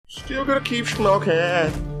Still gonna keep smoking.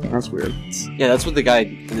 That's weird. Yeah, that's what the guy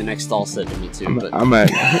in the next stall said to me too. I'm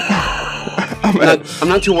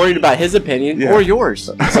not too worried about his opinion or yours.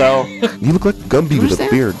 So you look like Gumby with a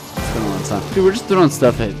beard. Dude, we're just throwing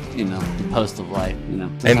stuff at the post of life.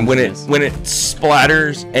 And when it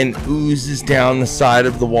splatters and oozes down the side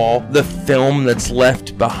of the wall, the film that's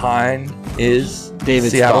left behind is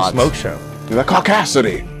David's Seattle thoughts. Smoke Show. The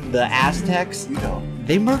Caucasity. The Aztecs,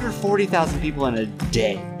 they murdered 40,000 people in a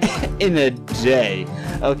day. In a day.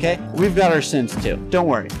 Okay? We've got our sins too. Don't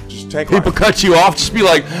worry. Just take People cut you off, just be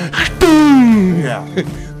like, boom! Yeah.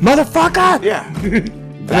 Motherfucker! Yeah.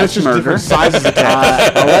 That's just murder. different sizes of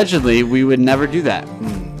cats. Allegedly, we would never do that.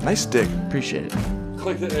 Nice dick. Appreciate it.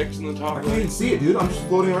 Click the X in the top I can't even see it, dude. I'm just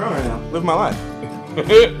floating around right now. Live my life.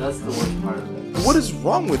 That's the worst part of it. What is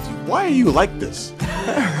wrong with you? Why are you like this?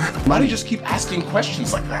 Why do you just keep asking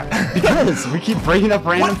questions like that? Because we keep bringing up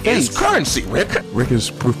random What things. is currency, Rick? Rick is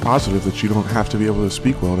proof positive that you don't have to be able to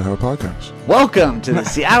speak well to have a podcast. Welcome to the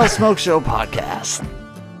Seattle Smoke Show podcast.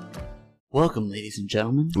 Welcome, ladies and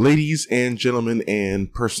gentlemen, Ladies and gentlemen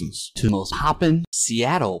and persons. to the most poppin'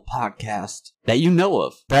 Seattle podcast that you know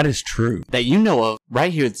of. That is true. That you know of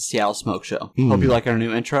right here at the Seattle Smoke Show. Hope you like our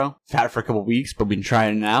new intro. We've had it for a couple weeks, but we've been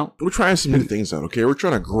trying it out. We're trying some new things out, okay? We're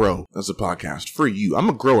trying to grow as a podcast for you. I'm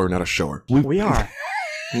a grower, not a shower. We are.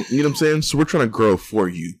 You know what I'm saying? So we're trying to grow for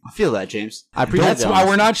you. I feel that, James. I appreciate That's that. why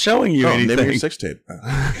we're not showing you Name your anything. sex tape.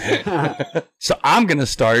 So I'm going to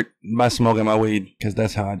start by smoking my weed, because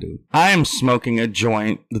that's how I do it. I am smoking a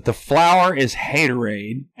joint that the flower is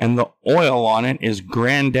Haterade, and the oil on it is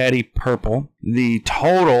Granddaddy Purple. The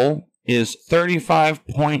total is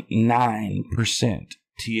 35.9%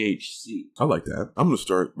 THC. I like that. I'm going to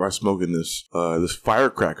start by smoking this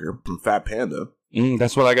firecracker from Fat Panda.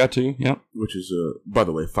 That's what I got too. Yep. Which is, by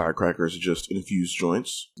the way, firecrackers are just infused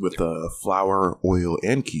joints with flour, oil,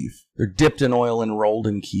 and keef. They're dipped in oil and rolled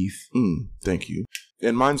in keef. Thank you.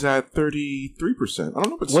 And mine's at 33%. I don't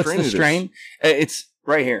know what What's strain the it is. strain? It's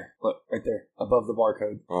right here. Look, right there, above the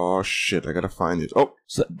barcode. Oh, shit. I got to find it. Oh,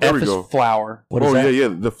 So there F we is go. flower. What is that? Yeah.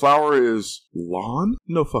 The flower is lawn?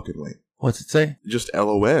 No fucking way. What's it say? Just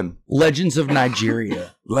LON. Legends of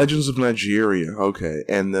Nigeria. Legends of Nigeria. Okay.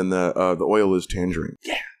 And then the oil is tangerine.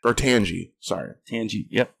 Yeah. Or tangy. Sorry. Tangy.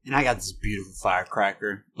 Yep. And I got this beautiful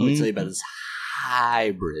firecracker. Let me tell you about this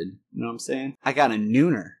hybrid. You know what I'm saying? I got a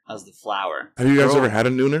nooner as the flower. Have you guys ever had a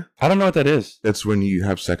nooner? I don't know what that is. That's when you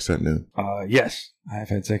have sex at noon. Yes, I have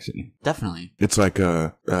had sex at noon. Definitely. It's like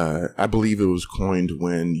I believe it was coined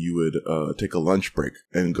when you would take a lunch break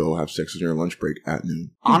and go have sex in your lunch break at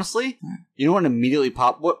noon. Honestly, you know what immediately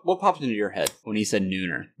popped? What popped into your head when he said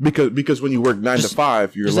nooner? Because when you work 9 to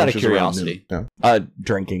 5, your just out lunch of is around curiosity. noon. Yeah.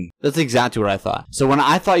 Drinking. That's exactly what I thought. So when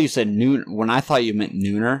I thought you said noon, when I thought you meant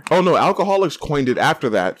nooner, Oh no, alcoholics coined it after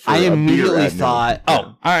that. For I a beer immediately at noon. thought. Oh,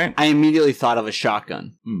 all right. I immediately thought of a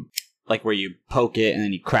shotgun, like where you poke it and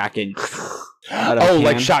then you crack it. out of a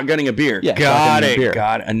Like can. shotgunning a beer. Yeah, got shotgunning a beer. it.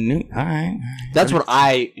 Got it. A new. All right. That's what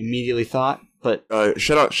I immediately thought. But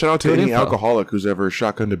Shout out to Good any info. alcoholic who's ever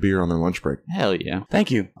shotgunned a beer on their lunch break. hell yeah.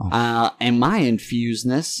 Thank you. And my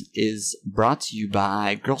infusedness is brought to you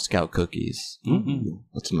by Girl Scout cookies.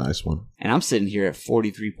 That's a nice one. And I'm sitting here at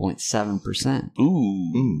 43.7%.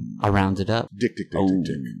 Ooh. I rounded up. Dick.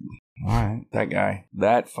 All right. That guy.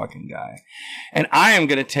 That fucking guy. And I am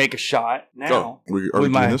going to take a shot now. Are we with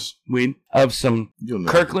doing my this? weed of some You'll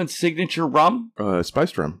know. Kirkland signature rum.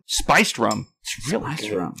 Spiced rum. Spiced rum. It's really Nice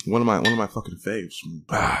good. rum. One of my fucking faves.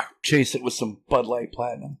 Chase it with some Bud Light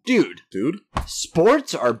Platinum. Dude, Dude,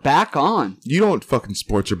 sports are back on. you don't fucking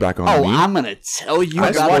sports are back on Oh, me. I'm going to tell you I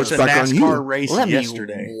about watched sports a back on NASCAR you. race Let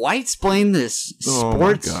yesterday. me white-splain this. Oh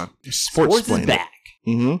Sports, my god. sports is Sports back.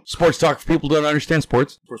 Mm-hmm. Sports talk for people who don't understand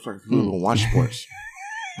sports. Sports talk for people who don't watch sports.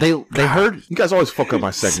 They heard You guys always fuck up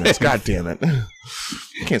my segments. God damn it.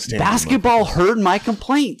 I can't stand basketball heard my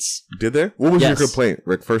complaints. it. Did they? What was Yes. your complaint,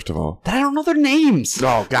 Rick, first of all? That I don't know their names.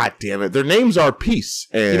 Oh, god damn it. Their names are peace.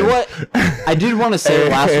 And, You know what? I did want to say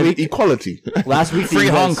last and week. equality. Last week, Free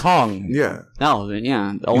you Hong guys- Kong. Yeah. No, then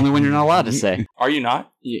yeah, the only one you're not allowed to say. Are you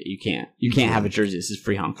not? You can't. You can't have a jersey that says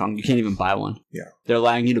Free Hong Kong. You can't even buy one. Yeah. They're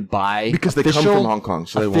allowing you to buy Because they come from Hong Kong,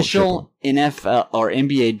 so they won't ship them. official NFL or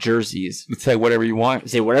NBA jerseys. Let's say whatever you want,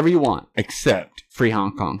 Say whatever you want. except Free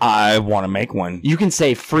Hong Kong. I want to make one. You can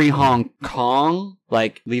say Free Hong Kong,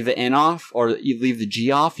 like leave the N off or you leave the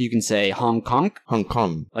G off, you can say Hong Kong. Hong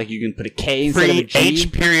Kong. Like you can put a K instead of a Free G.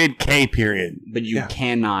 H period K period. But you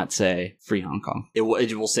cannot say free Hong Kong. It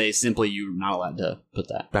will say simply you're not allowed to put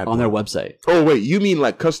that Bad on their website. Oh wait, you mean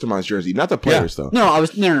like customized jersey, not the players though? No,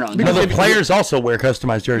 no. Because the players also wear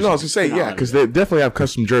customized jerseys. No, I was gonna say because they definitely have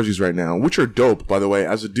custom jerseys right now, which are dope. By the way,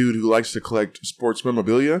 as a dude who likes to collect sports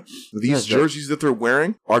memorabilia, these jerseys that they're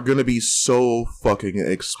wearing are gonna be so fucking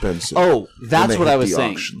expensive. Oh, that's what I was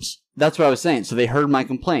saying. Auctions. That's what I was saying. So they heard my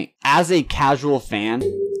complaint. As a casual fan,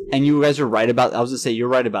 and you guys are right about. I was gonna say you're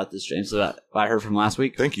right about this, James. So that I heard from last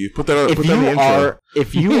week. Thank you. Put that on. Put that in the intro.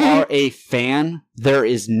 If you are a fan, there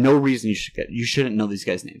is no reason you shouldn't know these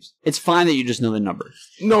guys' names. It's fine that you just know the number.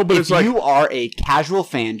 No, but if it's like you are a casual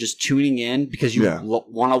fan just tuning in because you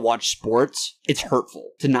want to watch sports, it's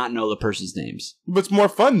hurtful to not know the person's names. But it's more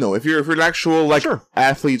fun though. If you're an actual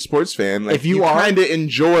athlete sports fan, like, if you kind of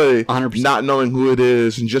enjoy 100%. Not knowing who it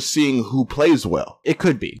is and just seeing who plays well. It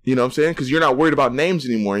could be. You know what I'm saying? Because you're not worried about names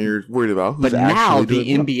anymore. You're worried about who's But now the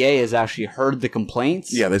doing NBA has actually heard the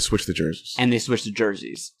complaints. Yeah, they switched the jerseys. And they switched the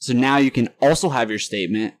jerseys. So now you can also have your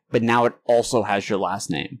statement, but now it also has your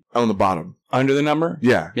last name. On the bottom. Under the number?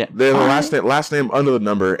 Yeah. Yeah. They have the last name under the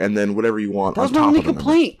number and then whatever you want that was on my top only of the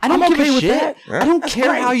complaint. I don't I'm give okay a with shit. that. I don't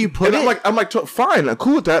care how you put and it. I'm like, fine, I'm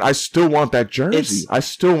cool with that. I still want that jersey. I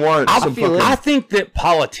still want some fucking... I think that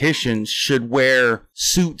politicians should wear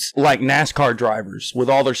suits like NASCAR drivers with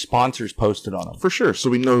all their sponsors posted on them. For sure, so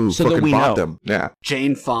we know who fucking bought them. Yeah.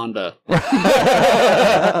 Jane Fonda.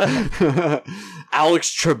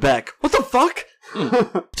 Alex Trebek. What the fuck?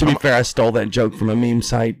 To be fair, I stole that joke from a meme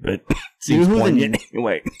site, but it seems poignant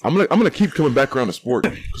anyway. I'm gonna keep coming back around to sport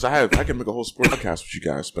because I can make a whole sport podcast with you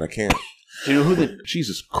guys, but I can't. Do you know who the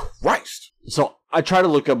Jesus Christ? So I try to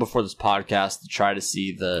look up before this podcast to try to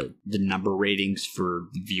see the number ratings for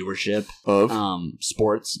the viewership of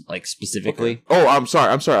sports, like specifically. Okay. Oh, I'm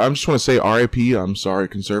sorry. I just want to say RIP. I'm sorry,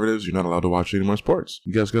 conservatives. You're not allowed to watch any more sports.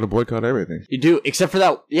 You guys got to boycott everything. You do, except for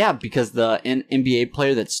that. Yeah, because the NBA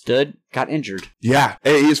player that stood got injured. Yeah,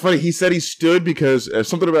 hey, it's funny. He said he stood because he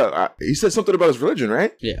said something about his religion,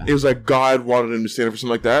 right? Yeah, it was like God wanted him to stand for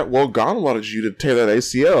something like that. Well, God wanted you to tear that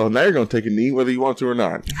ACL. Now you're going to take a knee whether you want to or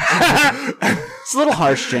not. It's a little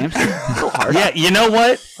harsh, James. A little harsh. Yeah, you know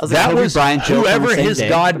what? That was whoever his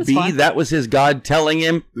God be. Fine. That was his God telling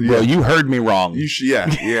him, "Well, you heard me wrong.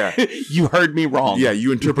 Yeah. You heard me wrong. Yeah,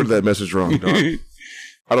 you interpreted that message wrong, dog."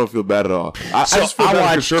 I don't feel bad at all. I just feel bad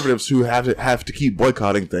for conservatives who have to keep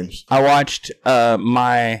boycotting things. I watched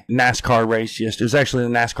my NASCAR race yesterday. It was actually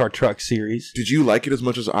the NASCAR Truck Series. Did you like it as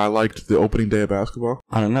much as I liked the opening day of basketball?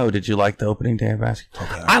 I don't know. Did you like the opening day of basketball?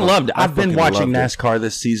 Okay, I loved it. I've been watching NASCAR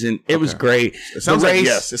this season. It was great. It sounds like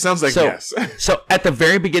yes. It sounds like yes. So at the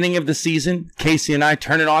very beginning of the season, Casey and I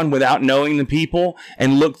turn it on without knowing the people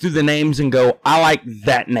and look through the names and go, I like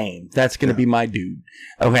that name. That's going to be my dude.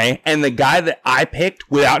 Okay. And the guy that I picked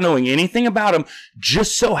without knowing anything about him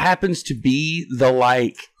just so happens to be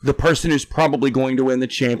the person who's probably going to win the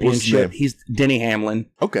championship. He's Denny Hamlin.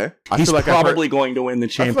 Okay. He's probably going to win the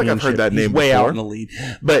championship. I feel like I've heard that name way before. Out in the lead.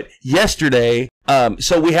 But yesterday,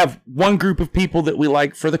 so we have one group of people that we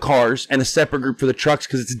like for the cars and a separate group for the trucks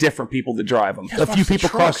because it's different people that drive them. A few people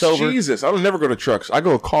cross over. Jesus, I don't never go to trucks. I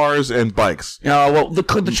go cars and bikes. Well, the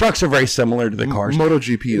trucks are very similar to the cars.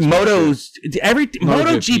 MotoGP is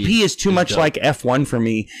MotoGP is too much like F1 for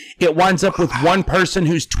me. It winds up with one person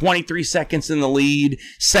who's 23 seconds in the lead,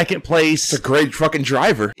 second place. It's a great fucking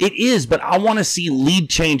driver. It is, but I want to see lead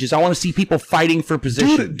changes. I want to see people fighting for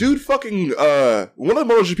position. Dude fucking one of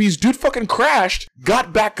the MotoGPs, dude fucking crashed,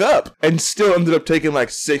 got back up, and still ended up taking like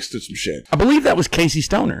 6th or some shit. I believe that was Casey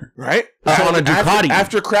Stoner. Right? On a Ducati.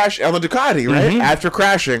 After crash on the Ducati, right? Mm-hmm. After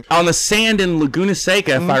crashing. On the sand in Laguna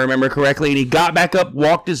Seca, if I remember correctly, and he got back up,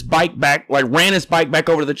 walked his bike back, ran his bike back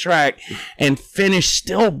over to the track, and finished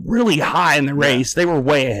still really high in the race. They were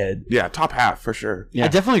way ahead. Yeah, top half for sure. Yeah. I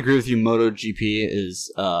definitely agree with you. MotoGP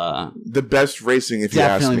is the best racing, if you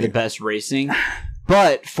ask me. Definitely the best racing.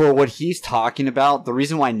 But for what he's talking about, the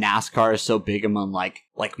reason why NASCAR is so big among like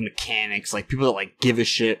mechanics, like people that like give a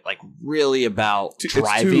shit, like really about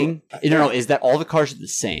driving, is that all the cars are the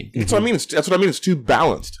same. That's what I mean. That's what I mean. It's too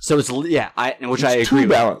balanced. So it's I agree. Too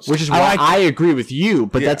balanced. Which is why I agree with you.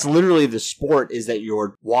 But that's literally the sport is that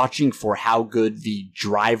you're watching for how good the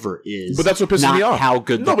driver is. But that's what pisses me off. How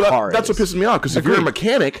good the car is. That's what pisses me off. Because if you're a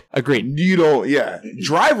mechanic, you don't. Yeah,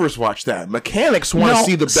 drivers watch that. Mechanics want to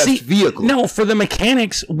see the best vehicle. No, for the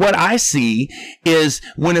mechanics, what I see is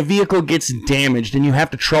when a vehicle gets damaged and you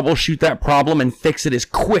have to troubleshoot that problem and fix it as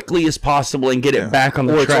quickly as possible and get it back on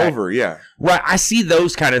the track. It's over, Right. I see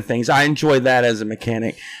those kind of things. I enjoy that as a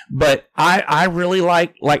mechanic. But I really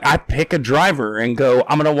like I pick a driver and go,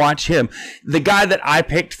 I'm going to watch him. The guy that I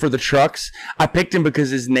picked for the trucks, I picked him because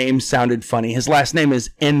his name sounded funny. His last name is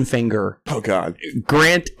Enfinger. Oh, God.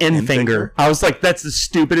 Grant Enfinger. I was like, that's the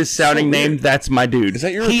stupidest sounding name. That's my dude. Is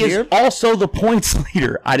that your He is also the points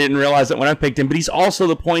leader. I didn't realize it when I picked him, but he's also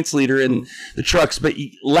the points leader in the trucks. But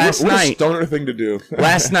last what night, a stoner thing to do.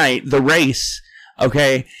 last night, the race,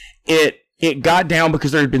 okay, it got down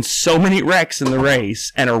because there had been so many wrecks in the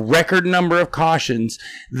race and a record number of cautions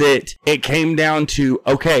that it came down to,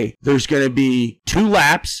 okay, there's going to be 2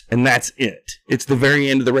 laps and that's it. It's the very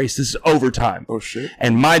end of the race. This is overtime. Oh, shit.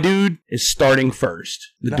 And my dude is starting first.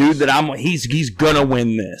 The dude that he's going to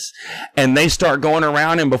win this. And they start going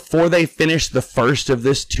around, and before they finish the first of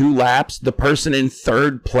this 2 laps, the person in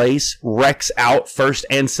third place wrecks out first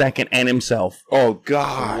and second and himself. Oh,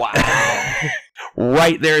 God. Wow.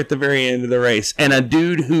 Right there at the very end of the race. And the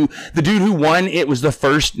dude who won, it was the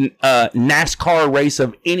first NASCAR race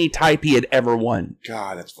of any type he had ever won.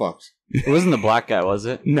 God, that's fucked. It wasn't the black guy, was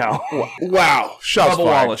it? No. Wow. Shots Bubba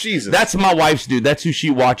fired. Wallace. Jesus. That's my wife's dude. That's who she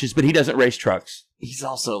watches, but he doesn't race trucks. He's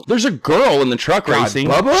also There's a girl in the truck racing.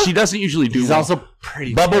 Bubba? She doesn't usually do he's well. also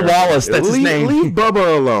pretty Bubba terrible. Wallace, that's his name. Leave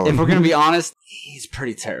Bubba alone. If we're gonna be honest, he's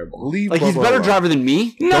pretty terrible. Leave like he's a Bubba better alone. driver than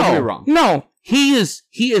me. Don't get me wrong. No. He is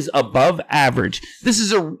above average. This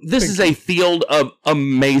is a field of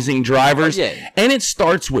amazing drivers, and it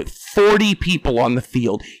starts with 40 people on the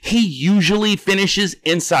field. He usually finishes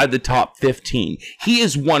inside the top 15. He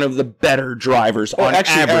is one of the better drivers on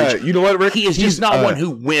average. You know what, Rick? He is just not one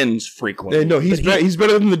who wins frequently. No, he's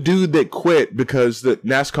better than the dude that quit because the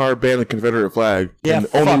NASCAR banned the Confederate flag. Yeah, and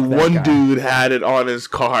fuck only that one guy. dude had it on his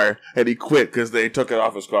car, and he quit because they took it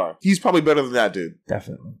off his car. He's probably better than that dude.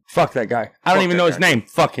 Definitely. Fuck that guy. I don't even know his name.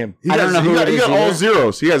 Fuck him. I don't know who it He is got all either.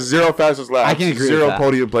 zeros. He has 0 fastest laps. I can agree with 0 that.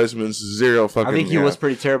 podium placements. 0 fucking. I think he was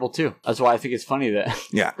pretty terrible too. That's why I think it's funny that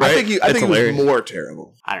Yeah, Right? I think he That's was hilarious. more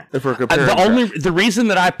terrible. I don't. If we're comparing, The reason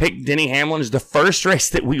that I picked Denny Hamlin is the first race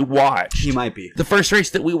that we watched. He might be. The first race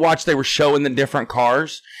that we watched, they were showing the different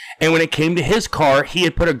cars. And when it came to his car, he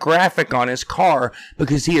had put a graphic on his car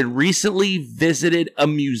because he had recently visited a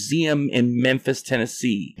museum in Memphis,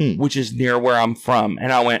 Tennessee, which is near where I'm from.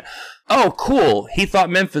 And I went, oh, cool. He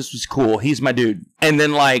thought Memphis was cool. He's my dude. And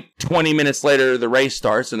then like 20 minutes later, the race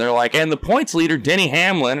starts and they're like, and the points leader, Denny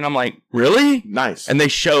Hamlin. And I'm like, really? nice. And they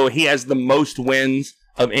show he has the most wins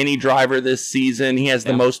of any driver this season. He has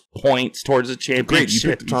the most points towards the championship. Great, you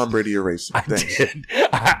picked Tom Brady erased. I Thanks. did.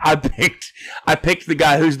 I picked the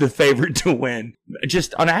guy who's the favorite to win.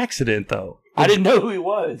 Just on accident, though. I didn't know who he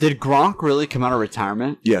was. Did Gronk really come out of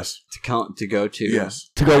retirement Yes. to go to? Yes.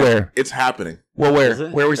 To go where? It's happening. Well, Is where?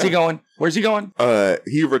 it? Where was he going? Where's he going?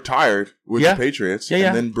 He retired with Yeah. the Patriots, Yeah, yeah.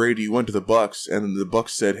 and then Brady went to the Bucks, and the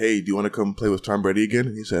Bucks said, "Hey, do you want to come play with Tom Brady again?"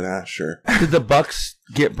 And he said, "Sure." Did the Bucks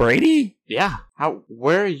get Brady? Yeah. How?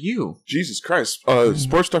 Where are you? Jesus Christ!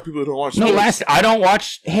 Sports talk people don't watch. No, sports. I don't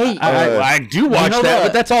watch. Hey, I do watch know that, the-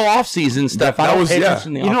 but that's all off-season stuff. that I don't was- pay yeah.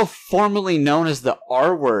 attention to the you know, off- formerly known as the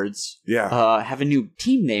R words, Yeah. have a new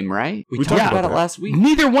team name, right? We We talked talked about about it that. last week.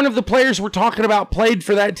 Neither one of the players we're talking about played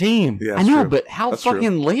for that team. Yeah, I that's know, true. but how That's true.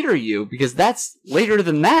 fucking late are you? Because that's later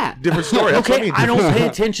than that. Different story. That's what Okay, mean. I don't pay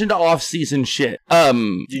attention to off-season shit.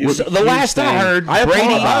 You- So the you last I saying- heard, I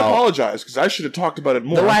Brady. apologize because I should have talked about it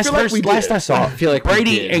more. The I feel like we last did. I saw, I feel like we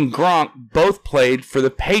Brady did. and Gronk both played for the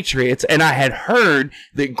Patriots, and I had heard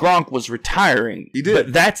that Gronk was retiring. He did.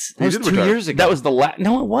 But that was did 2 retire. years ago. That was the last.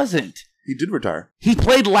 No, it wasn't. He did retire. He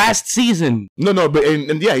played last season. No, but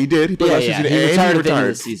and yeah, he did. He played Yeah, last yeah. season, He and retired he at the end of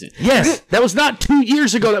retired. the season. Yes, that was not 2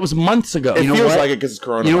 years ago. That was months ago. It You know feels what? like it because it's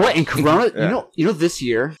Corona. You know what? In Corona, Yeah. you know, this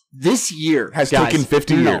year Has guys, taken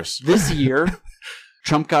 50 no, years. This year,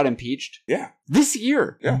 Trump got impeached. Yeah, This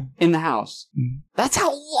year, Yeah. in the House. That's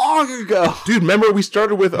how long ago. dude. Remember we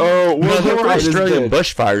started with no, World there War were III. Australian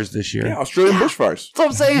bushfires this year. Yeah, Australian bushfires. That's what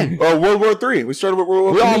I'm saying. World War III. We started with World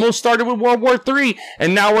War We III. almost started with World War III,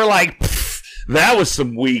 and now we're like, "Pfft, that was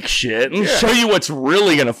some weak shit. And Yeah. show you what's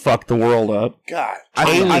really gonna fuck the world up. God,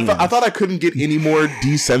 Aliens. I thought I couldn't get any more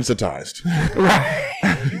desensitized. Right.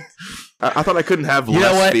 I thought I couldn't have You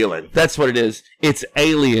know less what? feeling. That's what it is. It's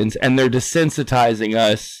aliens, and they're desensitizing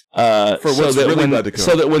us For what's really when, about to come.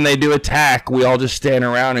 so that when they do attack, we all just stand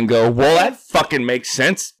around and go, "Well, that fucking makes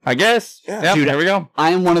sense, I guess." Yeah. Yep, Dude, there we go.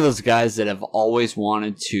 I am one of those guys that have always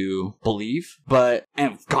wanted to believe, but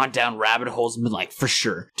and have gone down rabbit holes and been like, for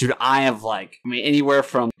sure. Dude, I have anywhere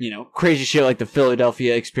from, crazy shit like the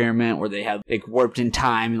Philadelphia experiment where they had warped in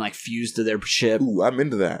time and fused to their ship. Ooh, I'm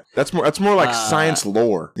into that. That's more like science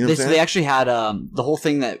lore. You know what I'm They saying? actually had the whole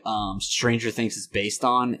thing that Stranger Things is based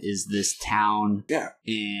on is this town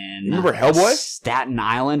in remember Hellboy? Staten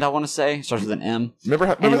Island, I want to say. It starts with an M. Remember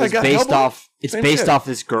And that it was guy based Hellboy? off it's Same based shit. off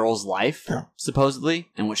this girl's life, Yeah. supposedly,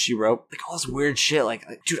 and what she wrote. Like all this weird shit, like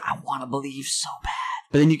dude, I want to believe so bad.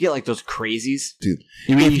 But then you get like those crazies. Dude.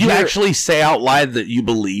 You mean, if you hear- actually say out loud that you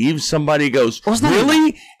believe, somebody goes, Well, it's not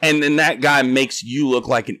really? And then that guy makes you look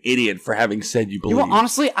like an idiot for having said you believe. You know,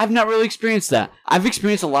 honestly, I've not really experienced that. I've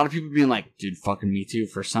experienced a lot of people being like, dude, fucking me too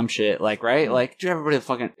for some shit. Like, right? Like, dude, everybody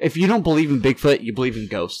fucking... If you don't believe in Bigfoot, you believe in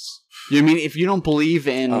ghosts. You know what I mean? If you don't believe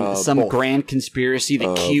in some both. grand conspiracy,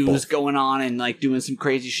 the Q's both. going on and like doing some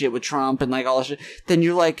crazy shit with Trump and like all that shit, then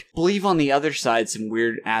you're like, believe on the other side some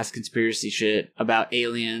weird ass conspiracy shit about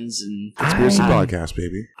aliens and... Conspiracy podcast,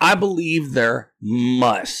 baby. I believe there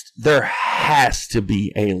has to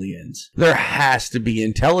be aliens. There has to be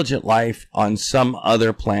intelligent life on some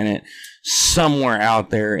other planet somewhere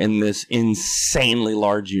out there in this insanely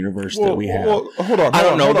large universe that we have. Well, hold on. I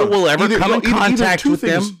don't know hold that on. we'll ever Either- come in either contact two with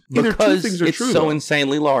things- them either two because things are it's true, so though.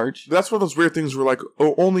 insanely large. That's one of those weird things where like,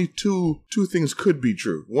 oh, only two things could be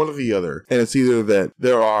true. One or the other. And it's either that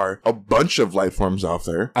there are a bunch of life forms out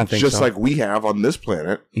there, I think just so. like we have on this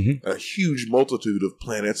planet, a huge multitude of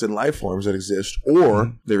planets and life forms that exist,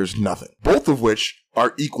 or there's nothing. Both of which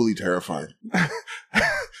are equally terrifying.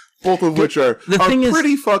 Both of which are thing is-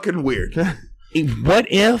 pretty fucking weird. What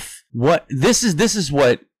if what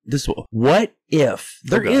if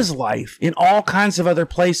there is life in all kinds of other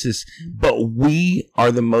places, but we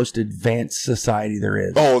are the most advanced society there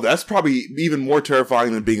is? Oh, that's probably even more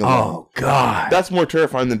terrifying than being alone. Oh, God. That's more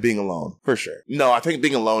terrifying than being alone, for sure. No, I think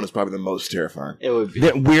being alone is probably the most terrifying. It would be...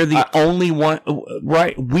 That we're the only one,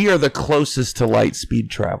 right? We are the closest to light speed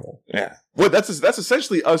travel. Yeah. Well, that's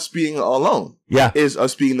essentially us being alone. Yeah. Is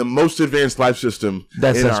us being the most advanced life system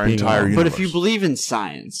That's in us our being entire alone. universe. But if you believe in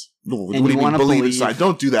science... what and do you you mean wanna believe in believe- science?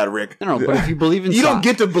 Don't do that, Rick. No, but if you believe in you science... don't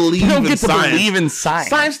get to believe You don't in get to science. believe in science.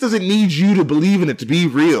 Science doesn't need you to believe in it to be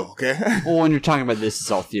real, okay? Well, when you're talking about this, it's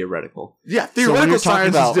all theoretical. Yeah, when theoretical you're talking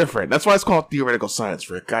science about- is different. That's why it's called theoretical science,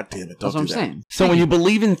 Rick. God damn it. Don't That's what I'm do that. saying. So when you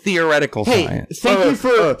believe in theoretical Hey, science,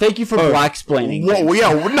 thank you for black explaining. Whoa,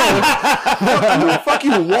 yeah, no. Fuck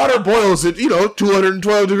you. Water boils at,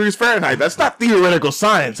 212 degrees Fahrenheit. That's not theoretical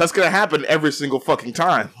science. That's going to happen every single fucking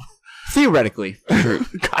time. Theoretically,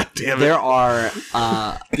 God damn it. there are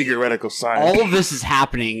Theoretical science. all of this is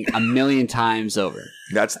happening a million times over.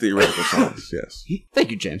 That's theoretical science, yes.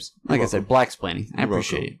 Thank you, James. Like I said, black explaining. I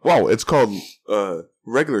appreciate it. Wow, it's called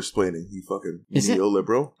regular explaining, you fucking Is it?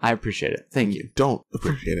 neoliberal. I appreciate it. Thank you. Don't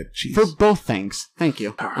appreciate it. Jeez. For both things. Thank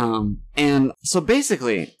you. And so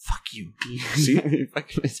basically, fuck you. See?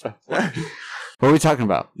 What are we talking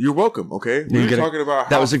about? You're welcome, okay? You're We're gonna- talking about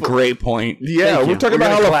that how was a full- great point. Yeah, Thank we're you. talking We're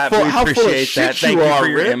about gonna how clap. We full of appreciate shit that. Thank you you are, for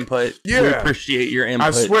your Rick. input. Yeah. We appreciate your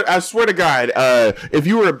input. I swear to God, if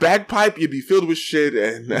you were a bagpipe, you'd be filled with shit,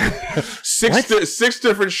 and six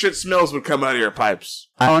different shit smells would come out of your pipes.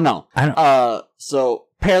 Oh, no. I don't- So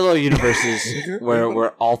parallel universes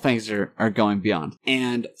where all things are going beyond.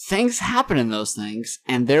 And things happen in those things,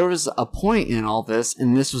 and there was a point in all this,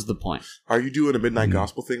 and this was the point. Are you doing a Midnight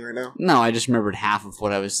Gospel thing right now? No, I just remembered half of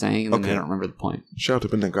what I was saying, and then Okay. I don't remember the point. Shout out to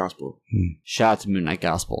Midnight Gospel. Shout out to Moonlight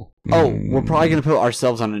Gospel. Oh, we're probably going to put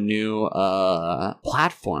ourselves on a new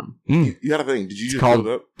platform. You got a thing. Did you It's just called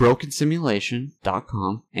build up?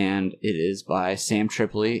 BrokenSimulation.com, and it is by Sam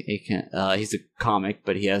Tripoli. He's a comic,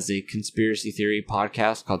 but he has a conspiracy theory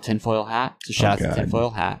podcast called Tinfoil Hat. So shout out to God. Tinfoil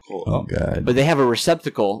Hat. Oh, God. But they have a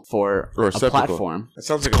receptacle for Or a a receptacle. platform. That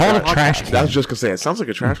sounds like called a trash trash can. can. I was just gonna say it sounds like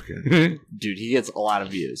a trash can. Dude, he gets a lot of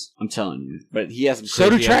views. I'm telling you. But he has some So do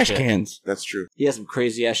crazy trash ass shit. cans. That's true. He has some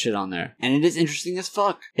crazy ass shit on there. And it is interesting as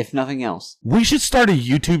fuck, if nothing else. We should start a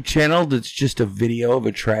YouTube channel that's just a video of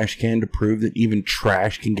a trash can to prove that even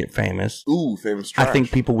trash can get famous. Ooh, famous trash. I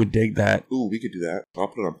think people would dig that. Ooh, we could do that. I'll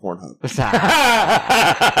put it on Pornhub. What's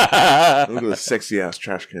that? Look at this sexy ass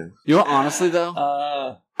trash can. You know what, honestly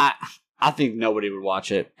though? I think nobody would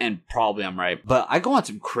watch it, and probably I'm right. But I go on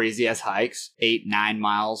some crazy ass hikes, 8-9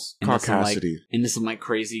 miles, Caucasity. into some like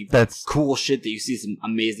crazy, That's cool shit that you see some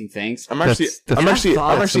amazing things. I'm actually That's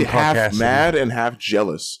half caucasity. mad and half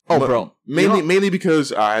jealous. Oh, bro. Mainly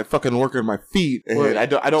because I fucking work on my feet, and Well, I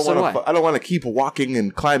don't so want do to. I don't want to keep walking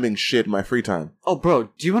and climbing shit in my free time. Oh, bro,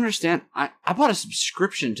 do you understand? I bought a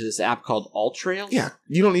subscription to this app called All Trails. Yeah,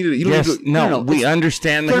 you don't need it. You don't yes, need to. no, no, we it's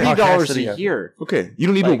understand the $30 caucasity a of it. year. Okay, you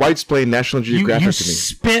don't need to Like- white splain National You Geographic to me.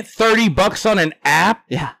 spent $30 on an app?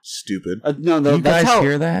 Yeah. Stupid. No, You that's guys how,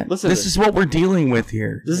 hear that? Listen, This is what we're dealing with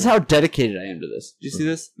here. This is how dedicated I am to this. Do you see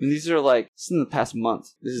this? I mean, these are like, this is in the past month.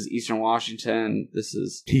 This is Eastern Washington. This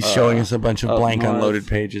is... He's showing us a bunch of up blank north. unloaded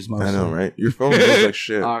pages. Mostly. I know, right? Your phone goes like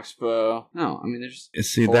shit. Oxbow. No, I mean, there's...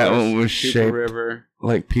 See, that one was Cooper shaped River.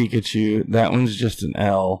 like Pikachu. That one's just an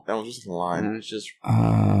L. That was just a And line. then it's just...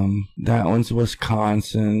 That one's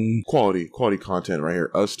Wisconsin. Quality content right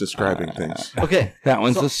here. Us describing things. Okay. That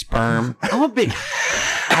one's So- a sperm. I'm a big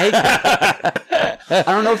hiker. I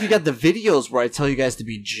don't know if you got the videos where I tell you guys to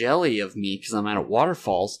be jelly of me because I'm out at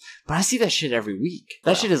waterfalls, but I see that shit every week.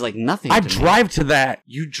 That shit is like nothing. I to me. drive to that.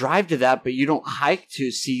 You drive to that, but you don't hike to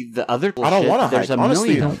see the other. I don't want to There's hike. a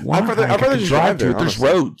Honestly, million. I'd rather just drive to there. it. There's honestly.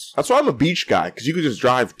 roads. That's why I'm a beach guy, because you could just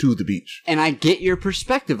drive to the beach. And I get your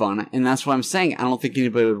perspective on it, and that's what I'm saying. I don't think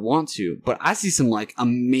anybody would want to, but I see some like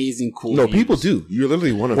amazing cool. No, views. people do. You're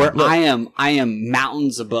literally one of Where them. I am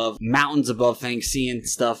mountains above things, seeing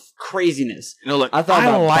stuff, craziness. You know, look, I thought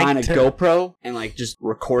about like buying a to- GoPro and like just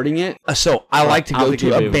recording it. So I like to I don't go think to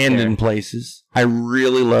anybody would abandoned care. places. I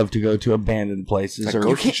really love to go to abandoned places. Like Or,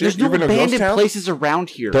 ghost There's shit? no You ever been to Ghost abandoned Town? places around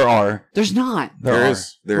here. there are. There's not. There are.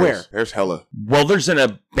 Where? There's hella. Well, there's an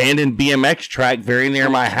abandoned BMX track very near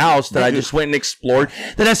my house that I just went and explored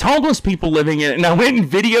that has homeless people living in it, and I went and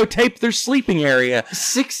videotaped their sleeping area.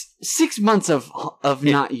 6 months of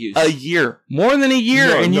not use. A year, more than a year,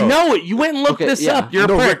 No, and you no. know it. You went and looked Okay, this yeah. up. You're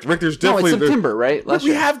No, a prick. Rick, there's No, definitely... it's September, right? Look,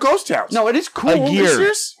 we have ghost towns. No, it is cool. A year. Are you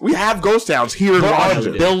serious? We have ghost towns here in There are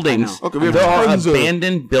Washington. buildings. I know. Okay, we have There are tons of-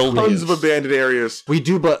 abandoned buildings. Tons of abandoned areas. We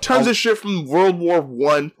do, but Tons of shit from World War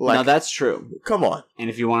One. no, Like, that's true. come on. And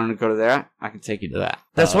if you wanted to go to there, I can take you to that.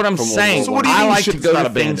 That's what I'm from World saying. War So what do you I mean like shit to that's go not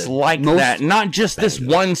to things abandoned? like Most that, not just this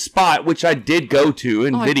one spot, which I did go to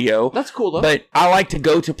in Oh, video. That's cool though. But I like to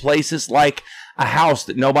go to places like a house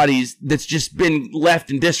that's just been left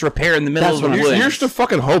in disrepair in the middle That's of the what I'm woods. saying. You're just a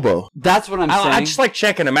fucking hobo. That's what I'm saying. I just like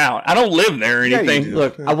checking them out. I don't live there or Yeah, you anything. do.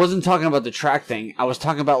 Look, I wasn't talking about the track thing. I was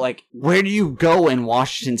talking about like where do you go in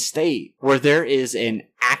Washington State where there is an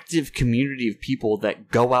active community of people that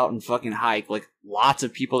go out and fucking hike, like lots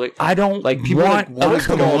of people that I don't like people want that want a to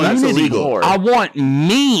come go on, that's community. illegal. I want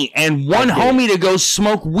me and one I get homie to go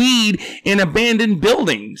smoke weed in abandoned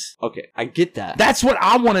buildings. Okay, I get that. That's what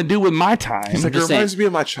I want to do with my time. It's like, it just saying. reminds me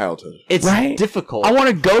of my childhood. It's Right? difficult. I want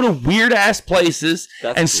to go to weird ass places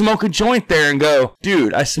That's and cool. smoke a joint there and go,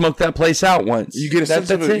 dude, I smoked that place out once. You get a sense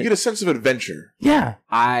of that's it. you get a sense of adventure. Yeah.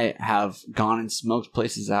 I have gone and smoked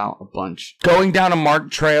places out a bunch. Going down a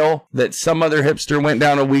marked trail that some other hipster went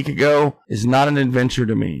down a week ago is not an adventure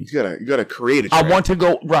to me. You gotta create a I trail. want to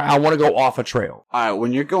go right. I want to go off a trail. All right,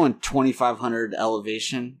 when you're going 2,500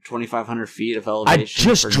 elevation, 2,500 feet of I elevation.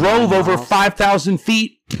 just for drove 9 over miles. 5,000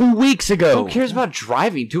 feet 2 weeks ago. Who cares about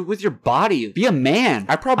driving? Do it with your body. Be a man.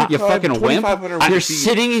 I probably you climbed fucking wimp. 2,500 You're feet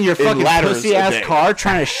sitting in your in fucking ladders pussy a ass day. car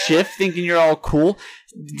trying to shift, thinking you're all cool.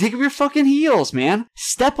 Dig up your fucking heels, man.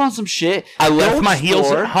 Step on some shit. I left Go my heels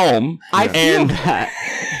explore. at home. I feel and that.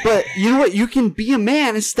 But you know what? You can be a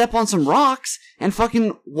man and step on some rocks and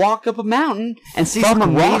fucking walk up a mountain and see fuck some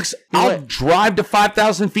amazing rocks. I'll drive to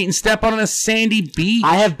 5,000 feet and step on a sandy beach.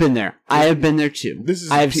 I have been there. I have been there too. This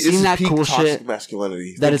is I have this seen is that peak cool toxic shit.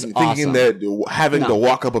 masculinity. That is Thinking awesome. that having No. to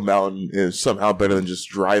walk up a mountain is somehow better than just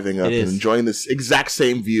driving up It and is. enjoying this exact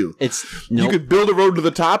same view. It's You could build a road to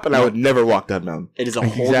the top, and I would never walk that mountain. It is a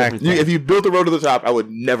whole Exactly. different thing. If you built a road to the top, I would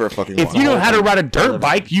never fucking walk. if you know how to ride a dirt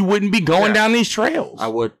bike, you wouldn't be going Yeah. down these trails. I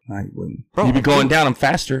would. No, you wouldn't. Bro, You'd be going down them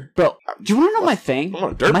faster. Bro, do you want to know my thing? I'm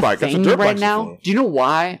on a dirt my bike. That's thing what dirt right bikes are now. for. Do you know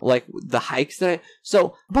why? Like the hikes that I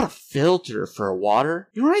bought a filter for water.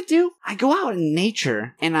 You know what I do? I go out in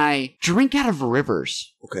nature and I drink out of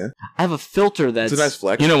rivers. Okay, I have a filter that's it's a nice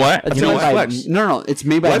flex. You know what? it's You know made what? by, Flex. no, it's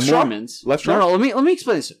made by Left straw? Mormons. Left straw? No, let me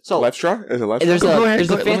explain this. So left straw? Is it left there's straw? Go ahead, there's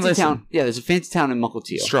go a ahead, let me fancy listen. town. Yeah, there's a fancy town in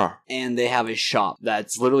Mukilteo. straw. And they have a shop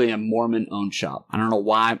that's literally a Mormon-owned shop. I don't know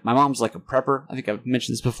why. My mom's like a prepper. I think I've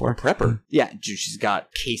mentioned this before. Prepper. Yeah, dude, she's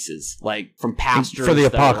got cases like from pastors For the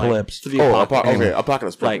that are, like- apocalypse. for the Oh, apocalypse. okay,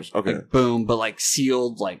 apocalypse Like, preppers. Okay, like, boom, but like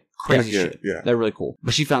sealed, like crazy Yeah, shit. yeah. They're really cool.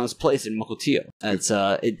 But she found this place in Mukilteo. It's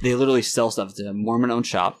they literally sell stuff. It's a Mormon-owned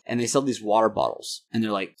shop, and they sell these water bottles, and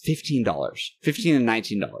they're like $15, $15 and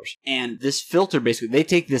 $19. And this filter, basically, they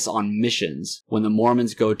take this on missions when the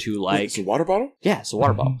Mormons go to like, it's a water bottle. yeah, it's a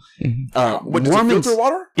water bottle. What, does it Mormons. filter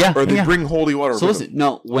water? Yeah, or they yeah. bring holy water. So with listen,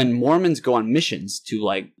 no, when Mormons go on missions to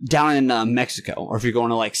like down in Mexico, or if you're going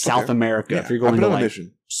to like South Okay. America, them? if you're I've going been to on a like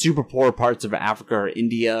mission. super poor parts of Africa or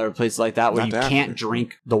India or places like that where Not you to can't Africa.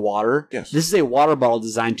 drink the water. Yes. This is a water bottle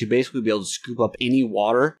designed to basically be able to scoop up any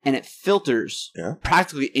water, and it filters Yeah.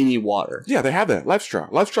 practically any water. Yeah, they have that.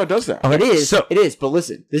 LifeStraw. LifeStraw does that. Okay, It is, but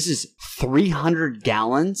listen, this is 300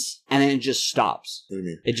 gallons, and then it just stops. What do you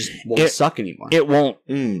mean? It just won't It- suck anymore. It won't.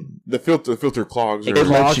 The filter clogs. It Or,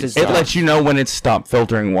 clogs It is lets you know when it's stopped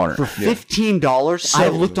filtering water. For $15, So-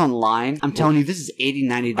 I've looked online. I'm telling you, this is $80,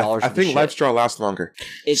 $90. I for the think shit. LifeStraw lasts longer.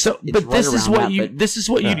 It's, So, it's but right this is around what that, you. but- This is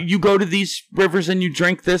what you go to these rivers and you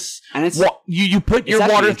drink this. And it's- you put your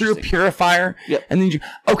actually water through a interesting. purifier. Yep. And then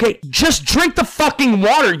just drink the fucking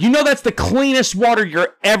water. You know that's the cleanest water you're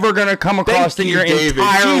ever gonna come across in your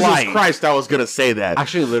entire Jesus life. Christ, I was gonna say that.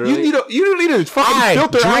 Actually, literally, you don't need a fucking I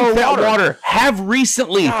filter drink our that water. Have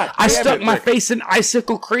recently. God I damn stuck it, my Rick. face in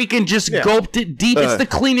Icicle Creek and just gulped it deep. It's the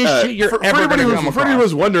cleanest shit you're for ever anybody gonna come who's, for anyone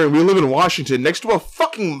across. who's wondering, we live in Washington next to a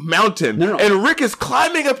fucking mountain, No. and Rick is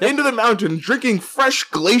climbing up into the mountain, drinking fresh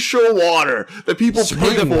glacial water that people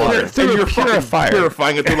pay the for, water through and a you're fucking purifier.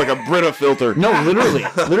 purifying it through like a Brita filter. no,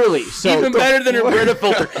 literally. So Even better than a Brita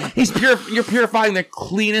filter. You're purifying the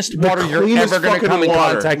cleanest water you're cleanest ever going to fucking come in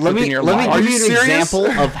water. contact let with in me your let me life. give Are you you an serious? example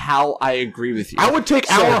of how I agree with you. I would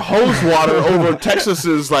take our hose water over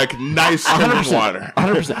Texas's like nice 100%. water.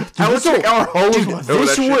 100%. I would take our hose Dude, water. over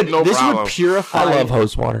this that would shit, no this problem. would purify. I love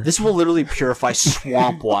hose water. This will literally purify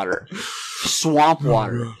swamp water. Swamp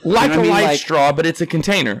water. Like You know what a I mean? life Like- straw, but it's a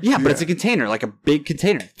container. Yeah, but it's a container, like a big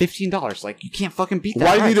container. $15. Like, you can't fucking beat that.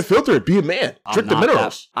 Why do you price. need to filter it? Be a man. I'm Drink the not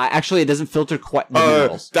minerals. that- actually, it doesn't filter quite the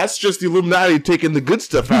minerals. That's just the Illuminati taking the good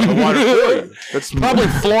stuff out of the water for you. That's Probably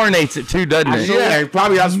fluorinates it too, doesn't it? yeah, it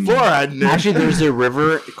probably has fluoride in there. Actually, there's a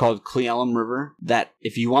river called Cle Elum River that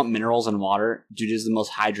if you want minerals and water, dude, is the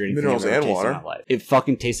most hydrating Minerals thing I've ever and tasted in water? my life. It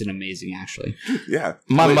fucking tasted amazing, actually. yeah.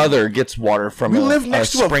 My Wait, mother gets water from We a, live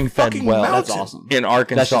next to a spring-fed fucking well mountain. That's awesome. in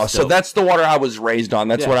Arkansas. That's just So dope. that's the water I was raised on.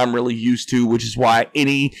 That's Yeah. what I'm really used to, which is why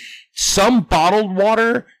some bottled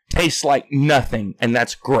water tastes like nothing, and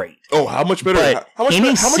that's great. Oh, how much better? But how much any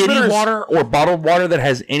better, how much city better is, water or bottled water that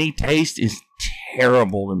has any taste is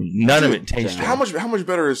terrible to me. None of it tastes How good. much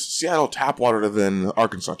better is Seattle tap water than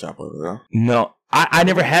Arkansas tap water? Though? No, I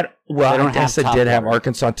never had. Well, They don't I guess have I tap did have water.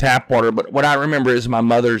 Arkansas tap water, but what I remember is my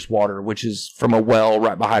mother's water, which is from a well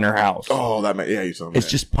right behind her house. Oh, that yeah, you told me. It's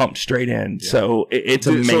that. just pumped straight in, so it's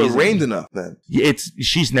Dude, amazing. So it rained enough then.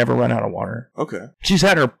 She's never run out of water. Okay. She's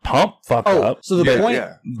had her pump fucked Oh, up. so the Yeah, point,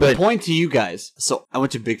 yeah. the But point to you guys. So I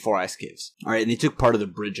went to Big Four Ice Caves. All right, and they took part of the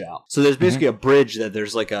bridge out. So there's basically a bridge that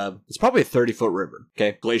there's like it's probably a 30-foot river.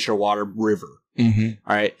 Okay, glacier water river. Mhm.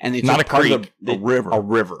 All right, and they Not took a part of creek, the, a river. a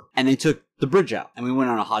river, and they took the bridge out. And we went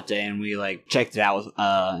on a hot day and we like checked it out with,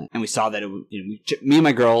 and we saw that it was, me and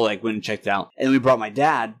my girl like went and checked it out. And we brought my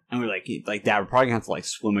dad and we were like, Dad, we're probably gonna have to like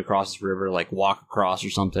swim across this river, like walk across or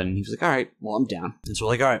something. And he was like, all right, well, I'm down. And so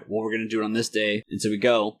we're like, all right, well, we're gonna do it on this day. And so we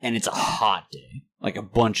go, and it's a hot day. Like a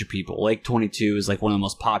bunch of people. Lake 22 is like one of the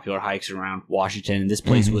most popular hikes around Washington. And this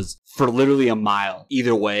place was for literally a mile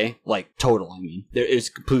either way, like total. I mean, it's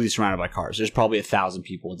completely surrounded by cars. There's probably 1,000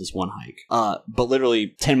 people at this one hike. But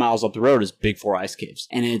literally 10 miles up the road is Big Four Ice Caves.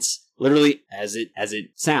 And it's literally, as it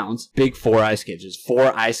sounds, Big Four Ice Caves. There's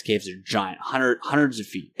 4 ice caves. They're giant, hundreds of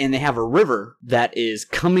feet. And they have a river that is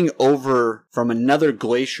coming over from another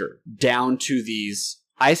glacier down to these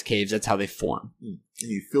ice caves. That's how they form. And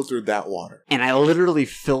you filtered that water. And I literally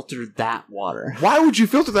filtered that water. Why would you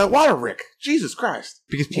filter that water, Rick? Jesus Christ.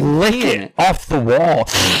 Because people lick pee in it off the wall.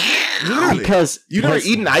 Literally. Because You never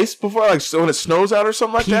eaten ice before, like so when it snows out or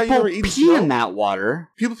something like that? You people never eaten pee snow? in that water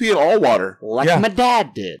People pee in all water. like Yeah. my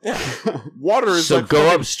dad did. Water is So like go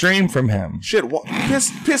fucking- upstream from him. Shit,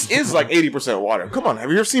 piss is like 80% water. Come on, have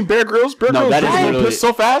you ever seen Bear Grylls? Bear No, Grylls that is drinks his own literally- piss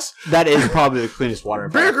so fast. That is probably the cleanest water.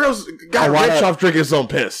 I've Bear ever- Grylls got A lot rich of- off drinking his own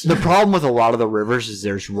piss. The problem with a lot of the rivers is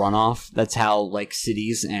there's runoff. That's how like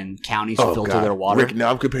cities and counties filter their water. Rick, now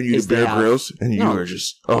I'm comparing you Is to Bear they have- Grylls, and you No. are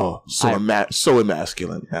just so I- so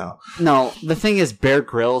emasculine now. No, the thing is, Bear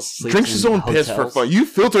Grylls sleeps Drinks his in own piss for hotels. fun. You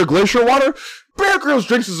filter glacier water. Bear Grylls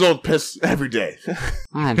drinks his own piss every day.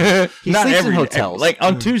 Man, he Not sleeps every in hotels. like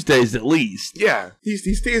on Tuesdays at least. Yeah, he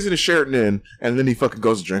stays in a Sheraton Inn, and then he fucking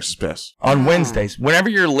goes and drinks his piss. On Wednesdays, whenever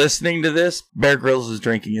you're listening to this, Bear Grylls is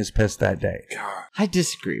drinking his piss that day. God. I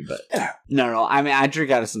disagree, but Yeah. no. I mean, I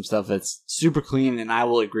drink out of some stuff that's super clean, and I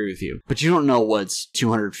will agree with you. But you don't know what's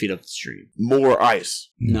 200 feet up the stream. More ice.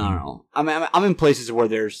 No. I mean, I'm in places where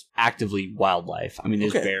there's actively wildlife. I mean,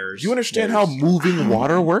 there's bears. Do you understand there's- how moving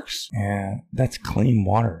water works? Yeah, that's it's clean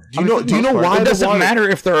water. Do you know why it doesn't matter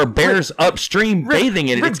if there are bears upstream bathing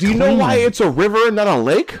in it? Rick, do you know why it's a river, not a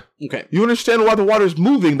lake? Okay. You understand why the water is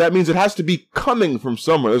moving? That means it has to be coming from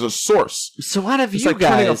somewhere. There's a source. So what have It's you like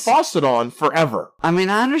turning a guys? faucet on forever. I mean,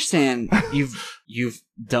 I understand you've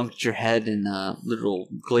dunked your head in a literal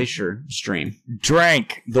glacier stream.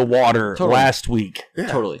 Drank the water Totally. last week. Yeah.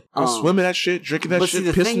 Totally. I was swimming that shit, drinking that but shit,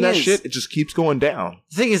 see, the pissing thing that is- shit. It just keeps going down.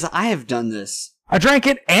 The thing is, I have done this. I drank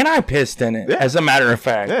it and I pissed in it. Yeah. As a matter of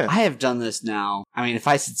fact, Yeah. I have done this now. I mean, if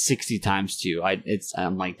I said 60 times to you,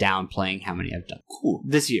 I'm like downplaying how many I've done. Cool.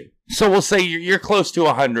 This year. so we'll say you're close to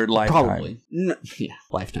 100 lifetime. Probably. Yeah,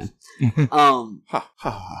 lifetime. Ha, ha,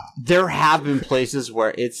 ha. There have been places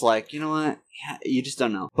where it's like, you know what? Yeah, you just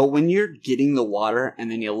don't know. But when you're getting the water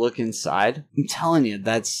and then you look inside, I'm telling you,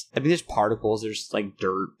 there's particles, there's like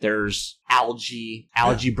dirt, there's algae.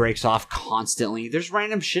 Algae breaks off constantly. There's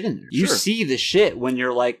random shit in there. You Sure. see the shit when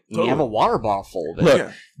you're like, when you have a water bottle full of it. Look,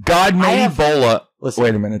 Yeah. God I made have- Ebola. Listen.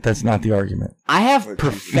 Wait a minute, that's not the argument. I have Oh,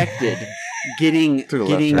 perfected getting To the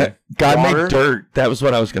left, right? God water. made dirt. That was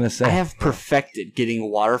what I was going to say. I have perfected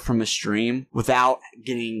getting water from a stream without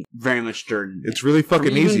getting very much dirt in it. It's really From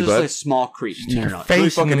fucking even easy, just bud. like small creek. Stick No, your no, no. face really in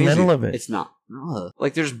the fucking middle easy. of it. It's not.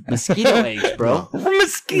 Like there's mosquito eggs, bro.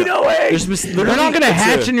 Mosquito eggs. There's They're not going to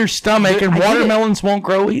hatch in your stomach, and I get it. watermelons won't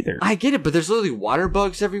grow either. I get it, but there's literally water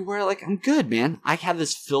bugs everywhere. Like, I'm good, man. I have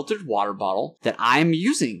this filtered water bottle that I'm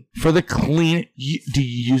using. For the clean, do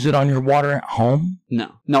you use it on your water at home?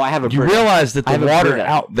 No, I have a You Brita. realize that I the have a water Brita.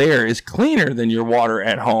 out there is cleaner than your water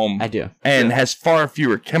at home I do. and has far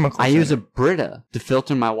fewer chemicals. I in use it. a Brita to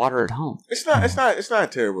filter my water at home. It's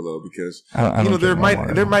not terrible though, because I don't you know drink my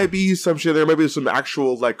water. there might be some shit. There might be some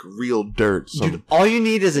actual like real dirt. Dude, all you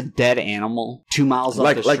need is a dead animal 2 miles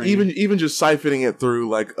up the like stream. even just siphoning it through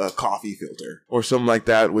like a coffee filter or something like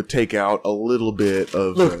that would take out a little bit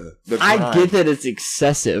of Look, the I grime. get that it's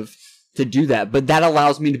excessive to do that, but that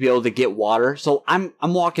allows me to be able to get water. So I'm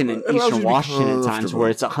walking in It allows you Eastern to be Washington at times comfortable. where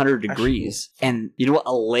it's 100 degrees, and you know what?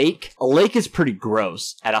 A lake is pretty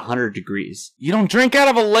gross at 100 degrees. You don't drink out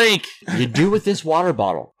of a lake. You do with this water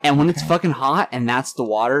bottle, and when it's fucking hot, and that's the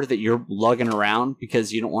water that you're lugging around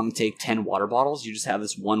because you don't want to take 10 water bottles, you just have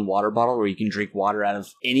this one water bottle where you can drink water out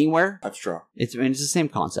of anywhere. That's true. It's the same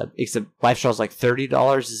concept, except Life Straw's like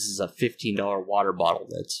 $30. This is a $15 water bottle.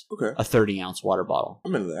 That's Okay, a 30-ounce water bottle.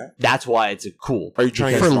 I'm into that. That's why it's a cool. Are you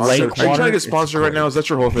trying to For get lake sponsored? Are you water, trying to get it's sponsored right now? Is that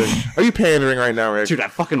your whole thing? Are you pandering right now, Rick? Dude, I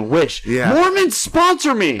fucking wish. Yeah. Mormons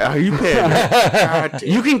sponsor me. Are you pandering? God damn,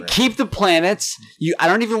 You can Rick. keep the planets. I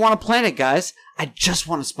don't even want a planet, guys. I just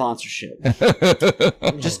want a sponsorship.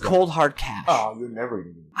 Just cold hard cash. Oh, you're never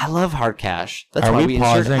gonna do I love hard cash. That's Are why we we insert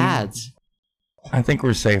pausing? ads. I think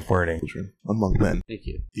we're safe wording. that. Among men. Thank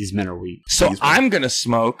you. These men are weak. So Please, I'm going to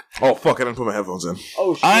smoke. Oh fuck! I didn't put my headphones in.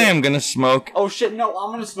 Oh shit. I am going to smoke Oh shit. No, I'm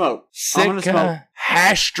gonna smoke. I'm gonna smoke. Sitka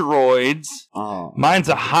Hashtroids. Oh. Mine's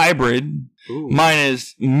a hybrid. Ooh. Mine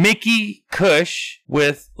is Mickey Kush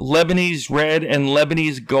with Lebanese red and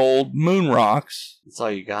Lebanese gold moon rocks, That's all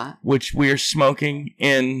you got? which we are smoking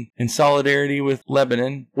in solidarity with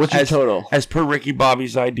Lebanon. What's your as, total? as per Ricky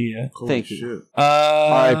Bobby's idea. Thank you. Shit.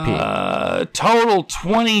 Total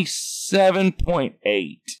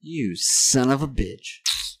 27.8. You son of a bitch.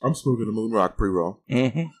 I'm smoking a Moonrock pre-roll.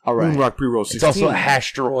 Mm-hmm. All right. Moonrock pre-roll It's 16. also a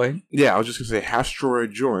Hashtroid. Yeah, I was just gonna say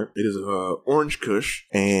Hastroid joint. It is orange Kush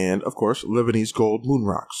and of course Lebanese gold moon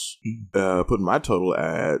rocks. Putting my total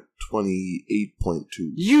at 28.2.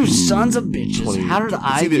 You sons of bitches. How did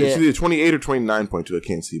I it's get... either 28 or 29.2. I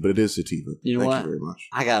can't see, but it is sativa. You know Thank what? you very much.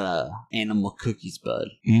 I got a animal cookies bud,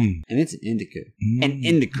 Mm. and it's an indica. Mm. An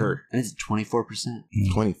indica, and it's 24%.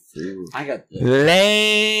 24. I got the...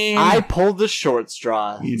 Lame. I pulled the short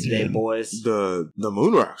straw You today, did. boys. The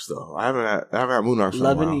moon rocks though. I haven't had moon rocks in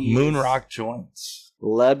a while. Lebanese. Moonrock joints.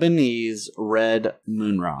 Lebanese red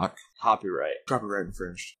moonrock. Copyright. Copyright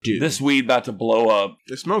infringed. Dude. This weed about to blow up.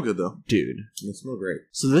 They smell good though. Dude. They smell great.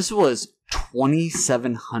 So this was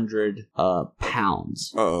 2,700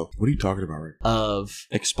 pounds Uh-oh. What are you talking about, Rick? of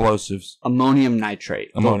Explosives. ammonium nitrate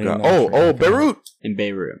Ammonium Oh, nitrate. Beirut. in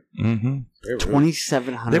Beirut. Mm-hmm.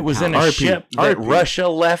 2,700 It was in a pounds. ship that RIP. Russia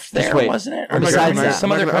left there, wait. wasn't it? Or I'm not besides gonna- that,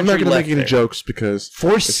 some other I'm not country going to make left any there. jokes because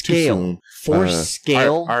For it's too scale. soon. For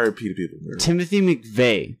scale. RIP to people. Timothy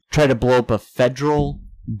McVeigh tried to blow up a federal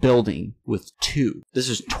building with 2. This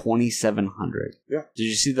is 2,700. Yeah. Did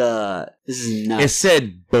you see this is nuts. It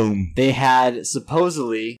said boom. They had,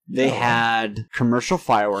 supposedly, had commercial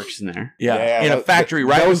fireworks in there. Yeah, in a that- factory that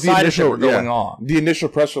right was the beside us initial- that were going yeah. on. The initial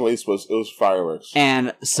press release was fireworks.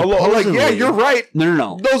 And Oh, supposedly... like, yeah, you're right.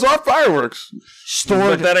 No. Those are fireworks.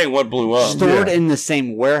 Stored, But that ain't what blew up. stored Yeah. in the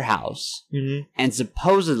same warehouse. Mm-hmm. And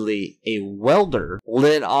supposedly, a welder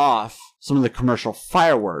lit off some of the commercial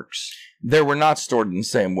fireworks. They were not stored in the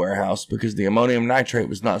same warehouse because the ammonium nitrate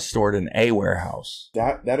was not stored in a warehouse.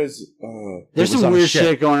 That is. There's was some on a weird ship.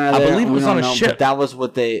 shit going on I there. believe it We was don't on a know, ship. But that was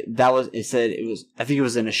what it said it was, I think it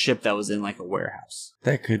was in a ship that was in like a warehouse.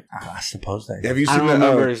 That could, I suppose that. Have you I seen don't that?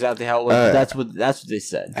 remember exactly how it was, but that's what they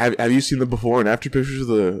said. Have you seen the before and after pictures of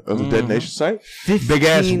the detonation site? Big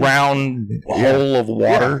ass round hole of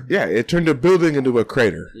water. Yeah, it turned a building into a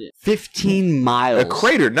crater. 15 miles. A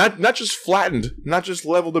crater, not just flattened, not just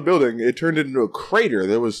leveled the building. It turned it into a crater.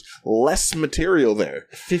 There was less material there.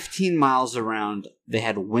 15 miles around, they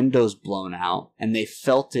had windows blown out, and they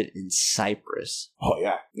felt it in Cyprus. Oh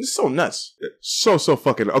yeah, it's so nuts. So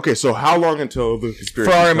fucking. Okay, so how long until the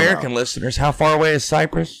conspiracy? For our come American out? listeners, how far away is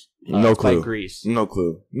Cyprus? No It's by clue. Greece. No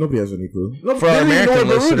clue. Nobody has any clue. No, For they our don't even know American where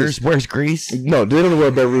Beirut listeners, is. where's Greece? No, they don't know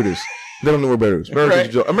where Beirut is. They don't know where Beirut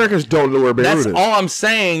is. Americans don't know where Beirut That's is. all I'm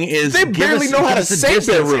saying is They give barely us- know how give to us a say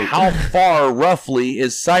distance. Beirut. How far roughly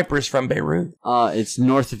is Cyprus from Beirut? It's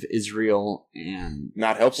north of Israel, and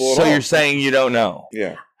Not helpful at So all. you're saying you don't know?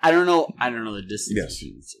 Yeah. I don't know the distance. Yes.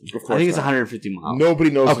 between the two. Of I course think it's not. 150 miles. Nobody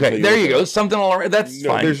knows. Okay, until there look you at go. it. Something all that's No,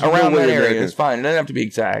 fine. there's no Around way that area American- is fine. It doesn't have to be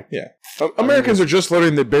exact. Yeah. Americans are just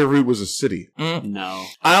learning that Beirut was a city. No.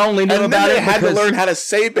 I only knew And about then they it had to because learn how to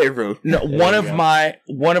say Beirut. no, one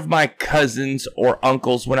of my cousins or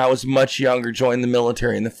uncles when I was much younger joined the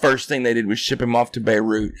military, and the first thing they did was ship him off to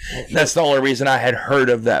Beirut. That's the only reason I had heard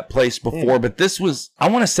of that place before. But this was, I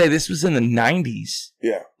want to say, this was in the 90s,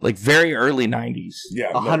 Yeah. like very early 90s.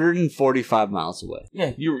 Yeah. 145 miles away.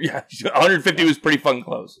 Yeah, 150 was pretty fucking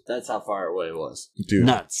close. That's how far away it was. Dude.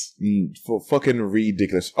 Nuts. Fucking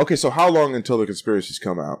ridiculous. Okay, so how long until the conspiracies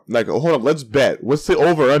come out? Like, hold on, let's bet. What's the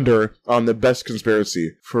over-under on the best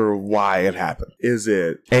conspiracy for why it happened? Is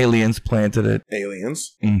it Aliens planted it.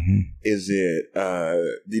 aliens? Mm-hmm. Is it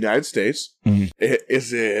the United States? Mhm.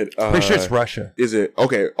 Is it... Pretty sure it's Russia. Is it...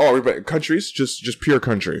 Okay, oh, everybody, countries? Just pure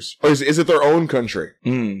countries? Or is it their own country?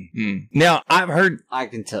 Mm-hmm. Now, I've heard, I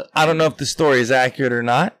can tell. I don't know if the story is accurate or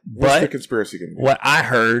not, What's the but conspiracy going to be? what I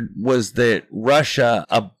heard was that Russia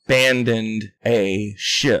abandoned a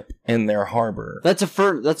ship in their harbor That's a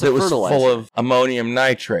that was fertilizer, full of ammonium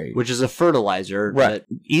nitrate. which is a fertilizer. Right.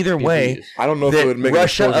 Either that way, is- I don't know if it that would make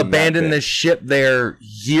Russia it abandoned the ship there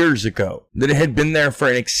years ago. That it had been there for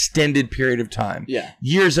an extended period of time. Yeah.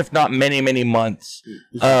 Years, if not many, many months.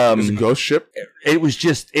 It's a ghost ship? It was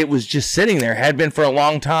just sitting there. Had been for a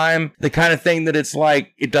long time. The kind of thing that it's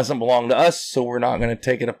like, it doesn't belong to us, so we're not going to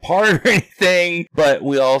take it apart or anything. But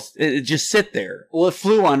it just sit there. Well, it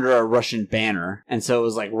flew under a Russian banner, and so it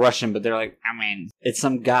was like Russian, but they're like, I mean, it's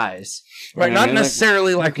some guys. Right, You know what I not mean?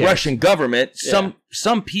 necessarily like who cares? Russian government.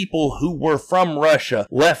 Some people who were from Russia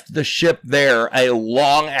left the ship there a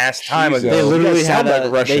long ass time Jesus. ago. They You literally guys had sound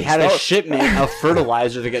like Russians. they had a Stop. shipment of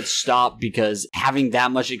fertilizer that got stopped because having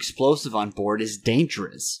that much explosive on board is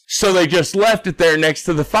dangerous. So they just left it there next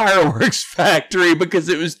to the fireworks factory because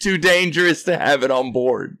it was too dangerous to have it on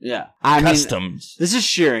board. Yeah, I mean, Customs. this is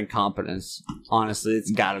sheer incompetence. Honestly,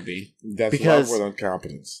 it's got to be That's because- a lot more than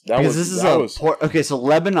competence. because this is okay. So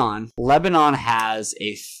Lebanon has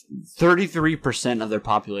a 33% of their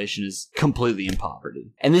population is completely in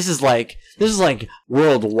poverty, and this is like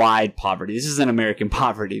worldwide poverty. This isn't American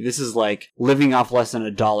poverty. This is like living off less than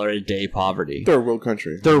 $1 a day poverty. third world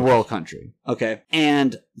country. Third world country. Okay.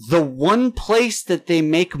 And the one place that they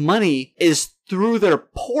make money is through their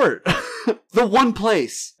port. The one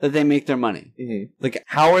place that they make their money. Mm-hmm. Like,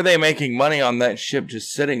 How are they making money on that ship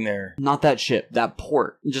just sitting there? not that ship, that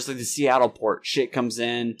port. Just like the Seattle port. Shit comes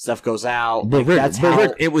in, stuff goes out. But Like, Rick, that's but how.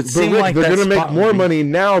 Rick, It would But seem Rick, like they're that going to make spot more would be- money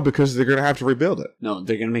now because they're going to have to rebuild it. No,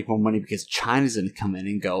 they're going to make more money because China's going to come in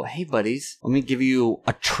and go, hey, buddies, let me give you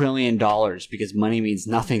 $1 trillion because money means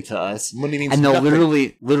nothing to us. Money means And they'll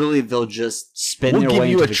nothing. literally, they'll just spin We'll their give way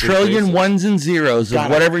you into a the good trillion graces. ones and zeros Got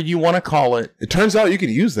of it. whatever you want to call it. It turns out you could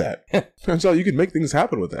use that. Turns out you could make things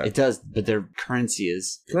happen with that. It does, but their currency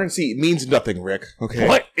is. Currency means nothing, Rick. Okay.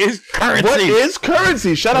 What is currency? What is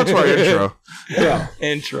currency? Shout out to our intro. Yeah.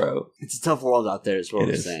 Intro? It's a tough world out there, is what It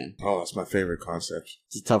I'm is. saying. Oh, that's my favorite concept.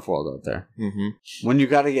 It's a tough world out there. Mm-hmm. When you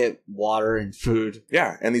got to get water and food,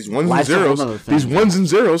 Yeah, and these ones Life's a and whole zeros, nother thing. these ones and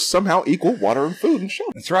zeros somehow equal water and food and shit.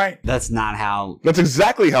 That's right. that's not how. That's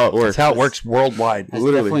exactly how it works. That's how it works worldwide. That's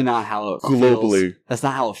Literally. definitely not how it Globally. feels. That's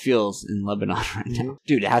not how it feels in Lebanon right now.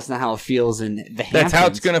 Dude, that's not how it feels in the Hamptons. That's how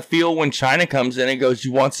it's going to feel when China comes in and goes,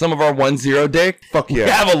 you want some of our 1-0 dick? Fuck We yeah.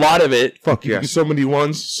 have a lot of it. Fuck yeah. So many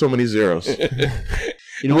ones, so many zeros.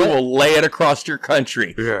 You know We what? will lay it across your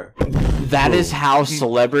country. Yeah. That is how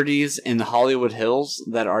celebrities in the Hollywood Hills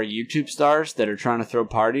that are YouTube stars that are trying to throw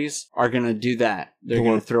parties are going to do that. They're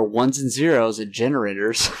going to throw ones and zeros at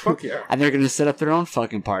generators. Fuck yeah. And they're going to set up their own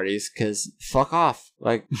fucking parties because fuck off.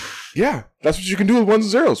 Like, Yeah. That's what you can do with ones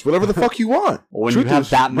and zeros. Whatever the fuck you want. when Truth you have is,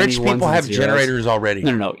 that many Rich ones people and have zeros- generators already.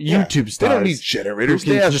 No. Yeah. YouTube They stars. don't need generators. Who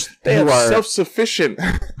They can have, who are self-sufficient who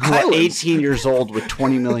are islands. 18 years old with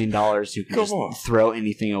 $20 million who can Come just on. throw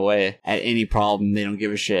anything away at any problem. They don't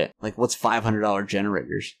give a shit. Like, what's $500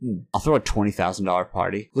 generators? I'll throw a $20,000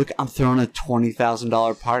 party. Look, I'm throwing a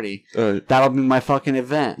 $20,000 party. That'll be my fucking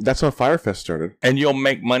event. That's how Firefest started. And you'll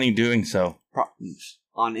make money doing so.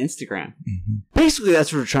 On Instagram. Basically,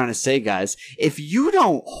 that's what we're trying to say, guys. If you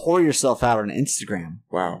don't whore yourself out on Instagram,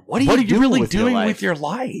 Wow. what are What you are you doing really with your doing life? with your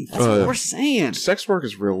life? That's what we're saying. Sex work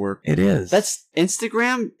is real work. It is. That's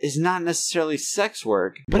Instagram is not necessarily sex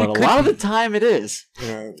work, But but it a could lot of be. the time it is.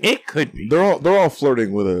 Yeah. It could be. They're all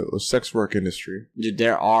flirting with a sex work industry. Dude,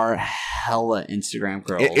 there are hella Instagram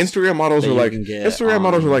girls. Instagram models that are you like can get Instagram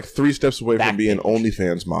models on are like 3 steps away from being Backpage.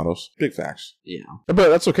 OnlyFans models. Big facts. You know, But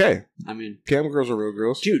that's okay. I mean, Cam girls are real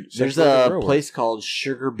girls. dude, Sex there's work is a real work. place called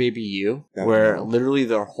Sugar Baby U Yeah, where no. literally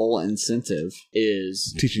their whole incentive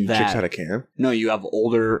is Teaching that, chicks how to cam. No, you have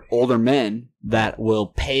older men that will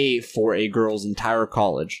pay for a girl's entire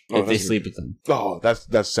college Oh, if they that's- sleep with them. Oh,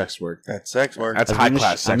 that's sex work. That's sex work. That's I high mean,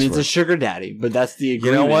 class I sex mean, it's a work. sugar daddy, but that's the You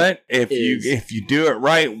agreement. know what? If is- you do it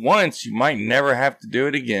right once, you might never have to do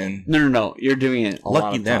it again. No. You're doing it a lot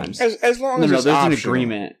Lucky of them. times. As long No, as no, it's there's an optional.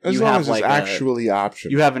 agreement. As You long have as like it's a- actually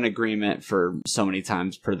optional. You have an agreement for so many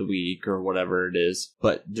times per the week or whatever it is,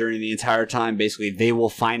 but during the entire time, basically, they will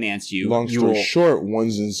finance you. Long you story will, short,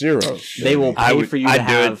 ones and zeros. they will I pay would- for you I'd to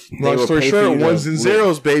do it. have. they Long will story pay for you short, to ones and live.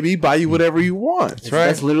 zeros, baby. Buy you whatever you want. That's right.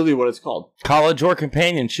 That's literally what it's called. College or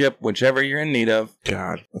companionship, whichever you're in need of.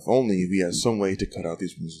 God, if only we had some way to cut out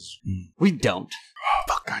these ones. We don't.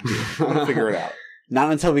 Fuck, I do. I'm gonna figure it out. Not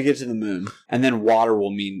until we get to the moon, and then water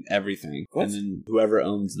will mean everything. What? And then whoever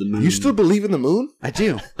owns the moon. You still believe in the moon? I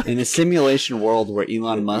do. In a simulation world where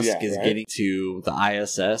Elon Musk Yeah, is right? getting to the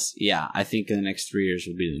ISS, yeah, I think in the next 3 years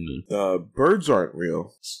will be the moon. Birds aren't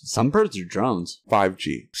real. Some birds are drones.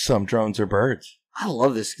 5G. Some drones are birds. I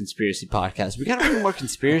love this conspiracy podcast. We gotta bring more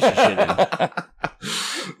conspiracy shit in.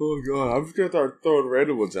 Oh god, I'm just gonna start throwing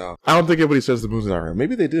random ones out. I don't think anybody says the moon's not real.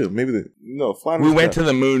 Maybe they do. Maybe they no. Flat We Earth went guy- to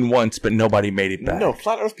the moon once, but nobody made it back. No,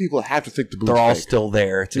 flat Earth people have to think the moon's They're all fake. still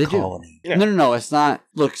there. It's a They do. colony. Yeah. No, it's not.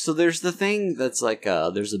 Look, so there's the thing that's like,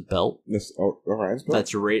 there's a belt This Orion's belt?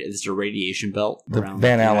 that's it's a radiation belt The around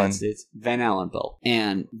Van the United Allen. States. Van Allen belt.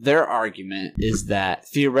 And their argument is that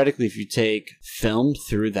theoretically, if you take film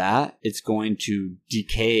through that, it's going to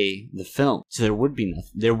decay the film. So there would be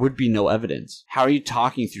nothing. There would be no evidence. How are you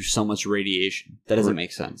talking through so much radiation? That doesn't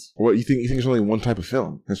make sense. What you think? You think it's only one type of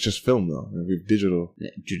film? It's just film though. It'd be digital.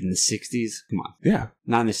 Dude, in the 60s? Come on. Yeah,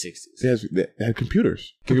 Not in the 60s. they had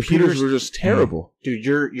computers. The Computers- computers were just terrible. Dude,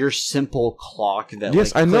 your simple clock that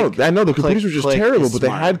Yes, like, I know. click, I know. The click, computers were just click terrible, is but they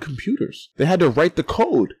smart. had computers. They had to write the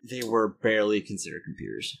code, They were barely considered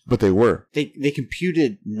computers. but they were. They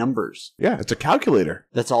computed numbers. Yeah, it's a calculator.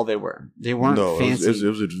 That's all they were. They weren't No, fancy. it was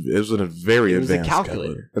a very It was a advanced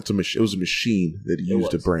calculator. That's a machine. It was a machine that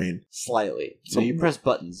used a was. brain. Slightly. So Some- you press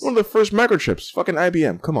buttons. One of the first microchips. Fucking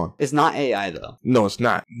IBM. Come on. It's not AI though. No, it's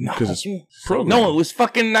not. No. Because it's programmed. No, it was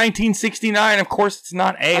fucking 1969. Of course, it's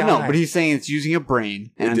not AI. I know, but he's saying it's using a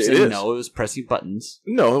brain, and I'm It saying is. no, it was pressing buttons.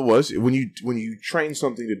 No, it was when you train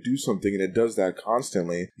something to do something and it does that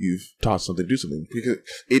constantly. You've taught something to do something because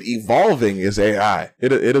it evolving is AI.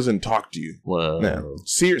 It doesn't talk to you. Whoa. No,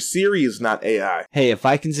 Siri is not AI. Hey, if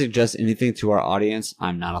I can suggest anything to our audience,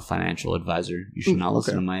 I'm not a financial advisor. You should not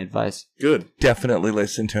listen okay. to my advice. Good. Definitely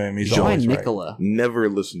listen to him. He's You should buy always right. Nikola. Never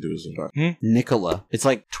listen to his advice. Nikola. It's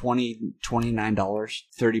like $29,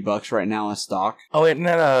 $30 right now in stock. Oh, isn't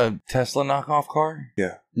that a Tesla knockoff car?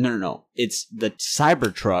 No. It's the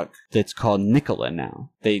Cybertruck that's called Nikola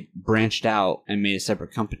now. They branched out and made a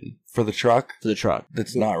separate company For the truck? for the truck.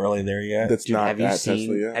 That's not really there yet. That's Dude, not have you that seen?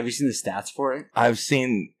 Tesla yet. Have you seen the stats for it? I've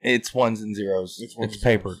seen it's ones and zeros. It's It's, ones and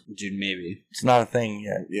paper. zeros. Dude, maybe. It's not a thing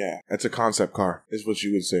yet. Yeah, that's a concept car, is what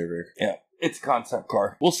you would say, Rick. Yeah. It's a concept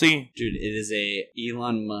car. We'll see. Dude, it is a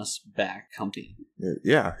Elon Musk backed company.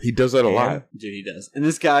 Yeah, he does that a lot. Dude, he does. And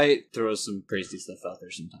this guy throws some crazy stuff out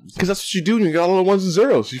there sometimes. Because that's what you do when you got all the ones and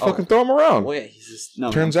zeros. You fucking throw them around. Oh, yeah, he's just...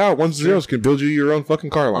 No, Turns out ones and zeros can build you your own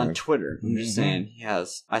fucking car line. On Twitter. I'm just saying, he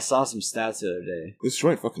has... I saw some stats the other day. This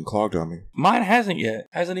joint fucking clogged on me. Mine hasn't yet.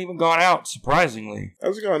 Hasn't even gone out, surprisingly.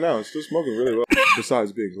 How's it going now? It's still smoking really well,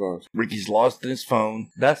 besides being clogged. Ricky's lost in his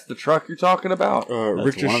phone. That's the truck you're talking about?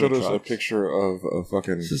 Rick just showed us a picture of a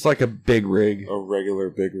fucking... This is like a big rig. A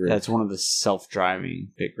regular big rig. That's one of the self-driving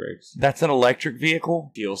big rigs. That's an electric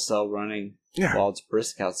vehicle? Fuel cell running. Yeah. While it's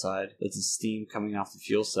brisk outside, that's the steam coming off the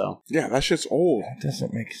fuel cell. Yeah, that shit's old. That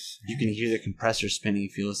doesn't make sense. You can hear the compressor spinning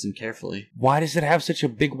if you listen carefully. Why does it have such a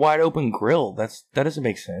big, wide open grill? That doesn't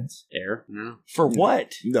make sense. Air? No. For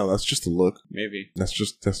what? No, that's just the look. Maybe. That's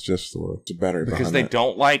just the look. It's a battery Because behind they that.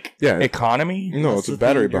 don't like economy? No, That's it's a the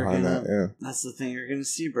battery thing you're behind gonna- that. Yeah. That's the thing you're gonna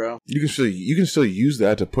see, bro. You can still use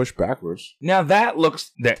that to push backwards. Now that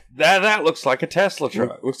looks that looks like a Tesla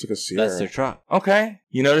truck. It looks like a Sierra. That's their truck. Okay.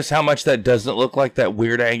 You notice how much that doesn't look like that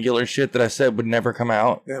weird angular shit that I said would never come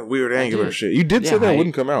out? That weird angular did. shit. You did say Yeah, that I-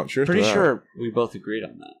 wouldn't come out. Cheers to Pretty that. sure we both agreed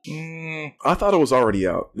on that. I thought it was already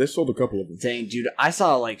out. They sold a couple of them. Dang, dude, I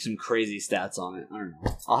saw like some crazy stats on it. I don't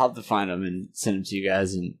know. I'll have to find them and send them to you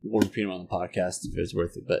guys, and we'll repeat them on the podcast if it's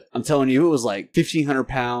worth it. But I'm telling you, it was like 1,500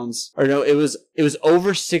 pounds, or no, it was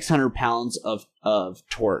over 600 pounds of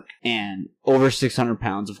torque and over 600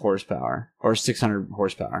 pounds of horsepower, or 600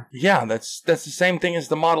 horsepower. Yeah, that's the same thing as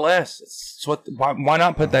the Model S. It's what. Why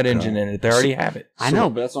not put that engine in it? They already have it. I know,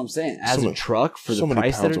 but that's what I'm saying. As a truck, for the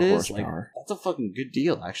price that it is, like, that's a fucking good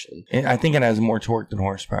deal, actually. I think it has more torque than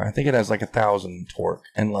horsepower. I think it has like 1,000 torque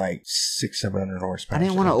and like 600-700 horsepower. I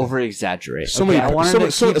didn't want to over exaggerate.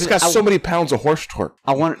 It's got so many pounds of horse torque.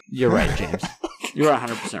 You're right, James. You're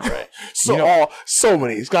 100% right. So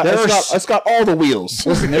many. It's got all the wheels.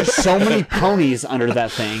 Listen, there's so many ponies under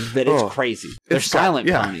that thing that it's crazy. They're silent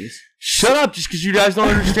ponies. Shut up, just because you guys don't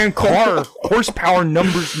understand car horsepower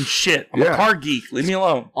numbers and shit. I'm a car geek. Leave me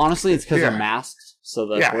alone. Honestly, it's because they're masked, so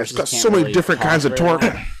the horses it's got can't so many really different talk kinds of very torque.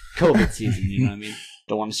 well. COVID season, you know what I mean?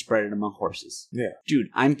 Don't want to spread it among horses. Yeah. Dude,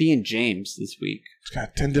 I'm being James this week. It's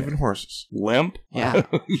got 10 different horses. Limp? Yeah.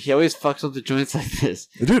 He always fucks up the joints like this.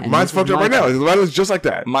 Dude, And mine's this is fucked up my right now. fault. Mine was just like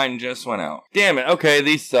that. Mine just went out. Damn it. Okay,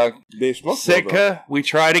 these suck. They smoked Sitka, we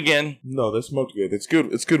tried again. No, they smoked good. It's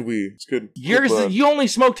good. It's good weed. It's good. Yours, you only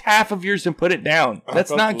smoked half of yours and put it down.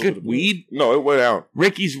 That's not good weed. No, it went out.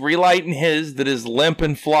 Ricky's relighting his that is limp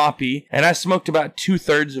and floppy, and I smoked about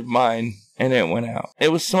 2/3 of mine. And it went out.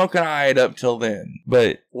 It was smoking alright up till then,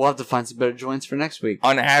 but We'll have to find some better joints for next week.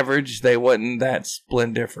 on average, they wasn't that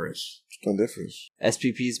splendiferous, Splendiferous.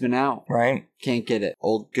 SPP's been out. right? Can't get it.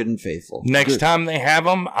 Old, good, and faithful. Next time they have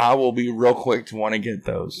them, I will be real quick to want to get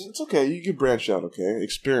those. It's okay. You can branch out, okay?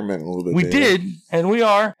 Experiment a little bit. We Dave. did, and we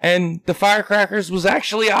are, and the firecrackers was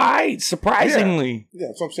actually alright, surprisingly. Yeah,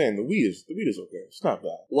 that's what I'm saying. The weed is okay. It's not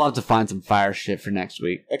bad. We'll have to find some fire shit for next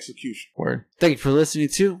week. Execution. Word. Thank you for listening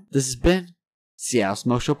to. This has been Seattle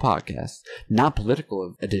Smoke Show Podcast, not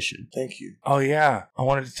political edition. Thank you. Oh yeah, I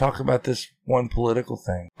wanted to talk about this one political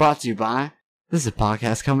thing. Brought to you by. This is a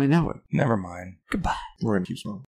Podcast Company Network. Never mind. Goodbye. We're going to keep smoking.